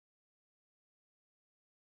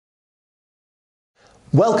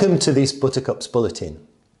Welcome to this Buttercups Bulletin.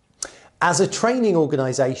 As a training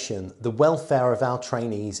organisation, the welfare of our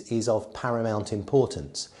trainees is of paramount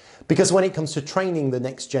importance because when it comes to training the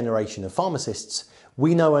next generation of pharmacists,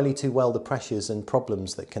 we know only too well the pressures and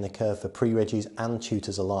problems that can occur for pre-regis and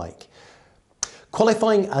tutors alike.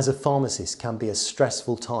 Qualifying as a pharmacist can be a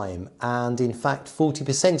stressful time, and in fact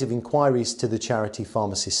 40% of inquiries to the charity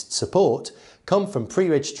Pharmacist support come from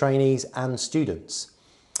pre-reg trainees and students.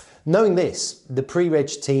 Knowing this, the pre-reg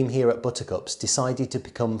team here at Buttercups decided to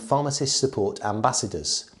become Pharmacist Support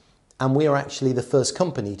Ambassadors, and we are actually the first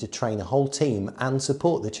company to train a whole team and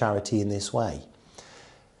support the charity in this way.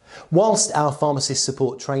 Whilst our Pharmacist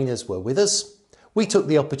Support trainers were with us, we took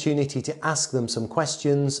the opportunity to ask them some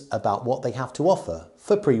questions about what they have to offer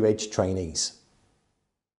for pre-reg trainees.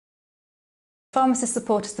 Pharmacist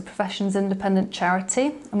Support is the profession's independent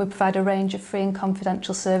charity, and we provide a range of free and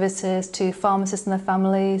confidential services to pharmacists and their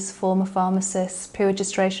families, former pharmacists,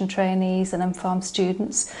 pre-registration trainees and MPharm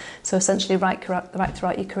students, so essentially right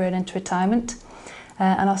throughout your career and into retirement.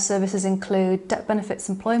 And our services include debt benefits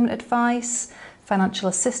employment advice, financial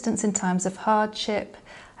assistance in times of hardship.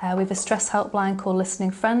 We have a stress helpline called Listening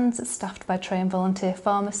Friends. It's staffed by trained volunteer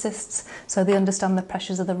pharmacists, so they understand the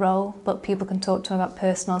pressures of the role, but people can talk to them about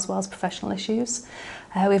personal as well as professional issues.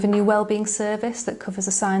 We have a new wellbeing service that covers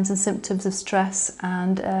the signs and symptoms of stress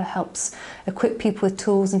and helps equip people with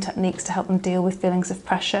tools and techniques to help them deal with feelings of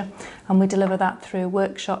pressure. And we deliver that through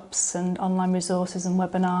workshops and online resources and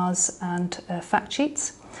webinars and fact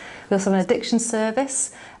sheets. We also have an addiction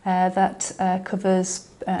service that covers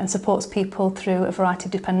and supports people through a variety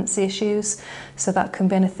of dependency issues. So that can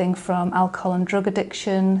be anything from alcohol and drug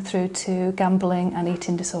addiction through to gambling and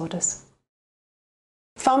eating disorders.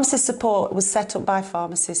 Pharmacist Support was set up by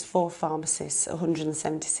pharmacists for pharmacists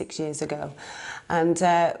 176 years ago, and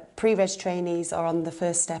pre-reg trainees are on the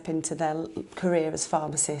first step into their career as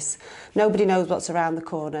pharmacists. Nobody knows what's around the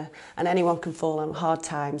corner and anyone can fall on hard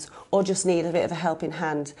times or just need a bit of a helping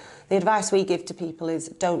hand. The advice we give to people is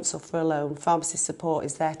don't suffer alone. Pharmacist Support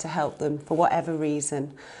is there to help them for whatever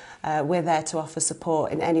reason. We're there to offer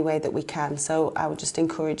support in any way that we can, so I would just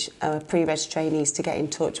encourage pre-reg trainees to get in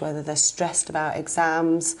touch whether they're stressed about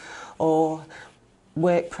exams or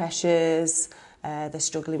work pressures, they're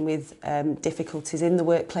struggling with difficulties in the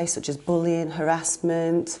workplace such as bullying,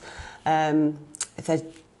 harassment, if they're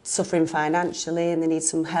suffering financially and they need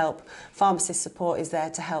some help. Pharmacist Support is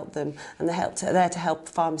there to help them, and they're there to help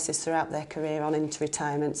pharmacists throughout their career on into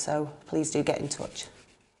retirement, so please do get in touch.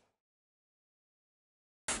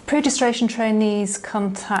 Pre-registration trainees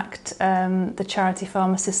contact the charity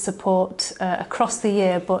Pharmacist Support across the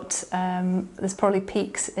year, but there's probably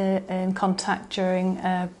peaks in contact during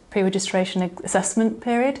pre-registration assessment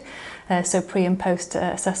period, so pre and post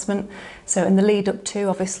assessment. So in the lead up to,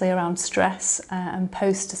 obviously around stress, and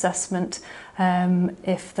post assessment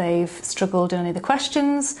if they've struggled in any of the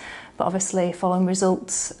questions, but obviously following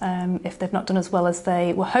results, if they've not done as well as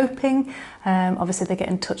they were hoping, obviously they get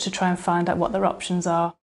in touch to try and find out what their options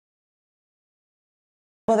are.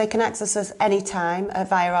 Well, they can access us anytime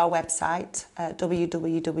via our website,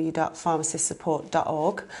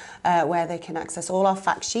 www.pharmacistsupport.org, where they can access all our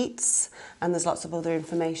fact sheets, and there's lots of other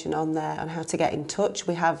information on there on how to get in touch.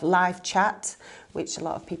 We have live chat, which a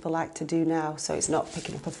lot of people like to do now, so it's not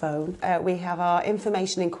picking up a phone. We have our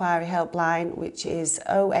information inquiry helpline, which is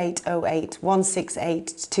 0808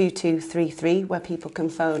 168 2233, where people can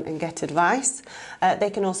phone and get advice. They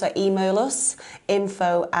can also email us,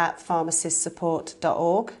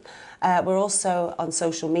 info@pharmacistsupport.org. We're also on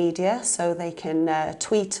social media, so they can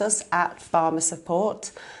tweet us at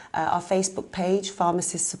PharmaSupport, our Facebook page,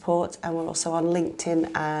 Pharmacist Support, and we're also on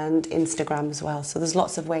LinkedIn and Instagram as well. So there's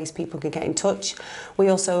lots of ways people can get in touch. We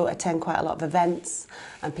also attend quite a lot of events,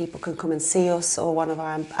 and people can come and see us or one of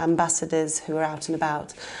our ambassadors who are out and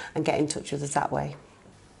about and get in touch with us that way.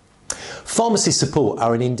 Pharmacist Support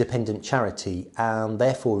are an independent charity and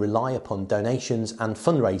therefore rely upon donations and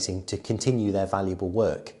fundraising to continue their valuable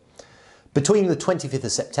work. Between the 25th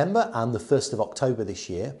of September and the 1st of October this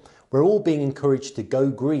year, we're all being encouraged to go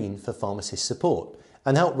green for Pharmacist Support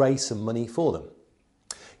and help raise some money for them.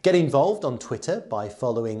 Get involved on Twitter by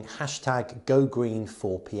following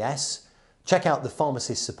 #GoGreen4PS, check out the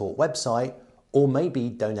Pharmacist Support website, or maybe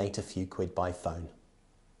donate a few quid by phone.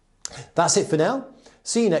 That's it for now.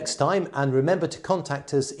 See you next time, and remember to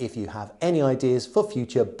contact us if you have any ideas for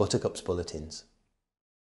future Buttercups bulletins.